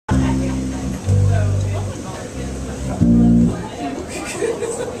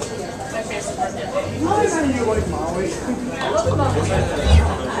Fred,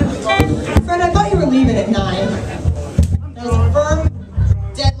 I thought you were leaving at 9. That was a firm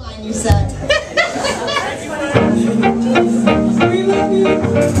deadline you set. We love you.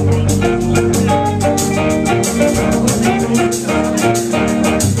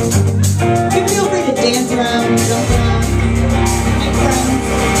 You feel free to dance around, jump around, make friends.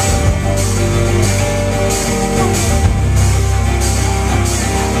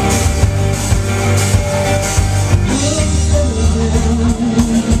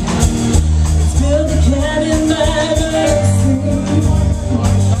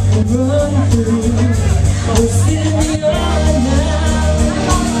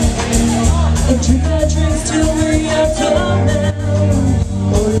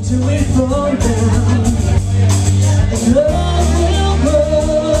 Till we fall down, and love will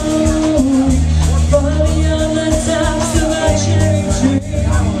grow far beyond the tops of our cherry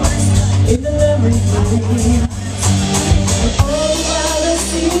trees in the memory lane. And all while the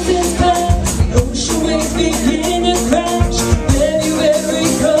seasons pass, the ocean waves begin to crash. February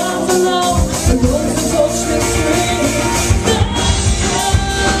comes along, the roads of ocean spring.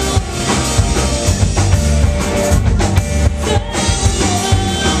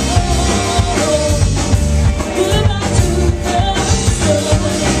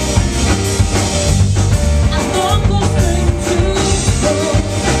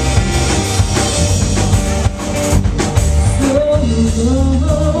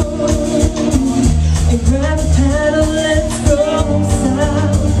 And grab a paddle, let's go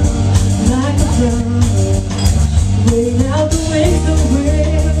south like a drum. Wait out the waves of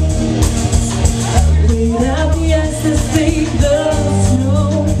winds, wait out the ice to save the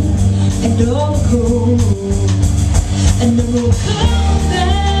snow and all the cold, and then we'll come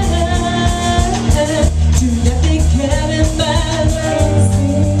back to that big cabin by the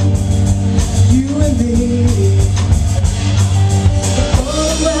sea, you and me.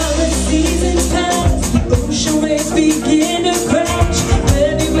 Seasons pass, the ocean waves begin to crash.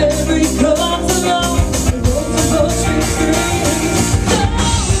 February comes along, the roads of ocean spring.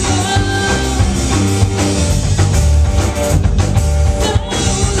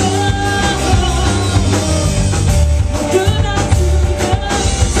 Good night to the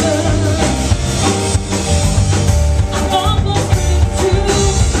sun. I'm almost ready to go.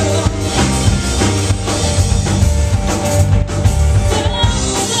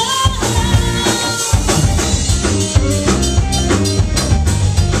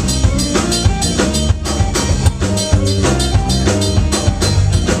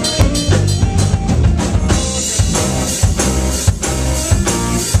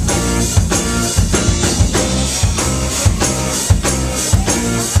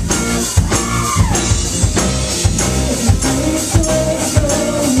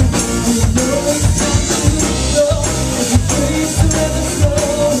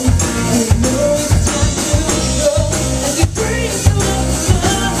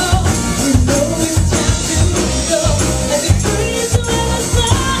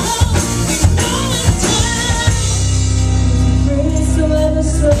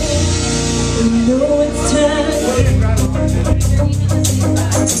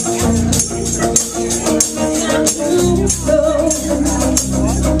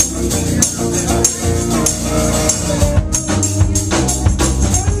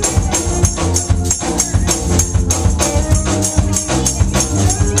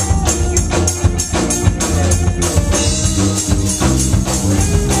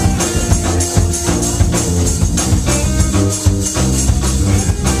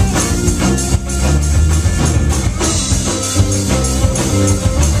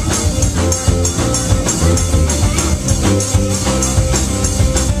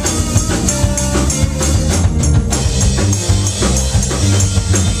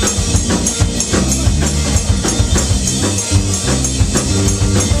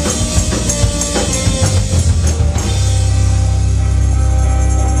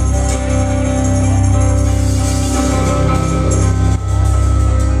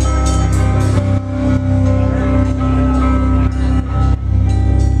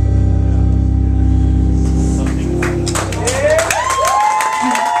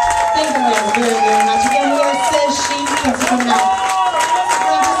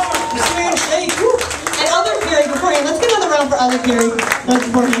 Other Carrie, let's get another round for other Carrie.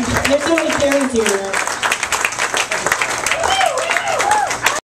 There's so many Carries here.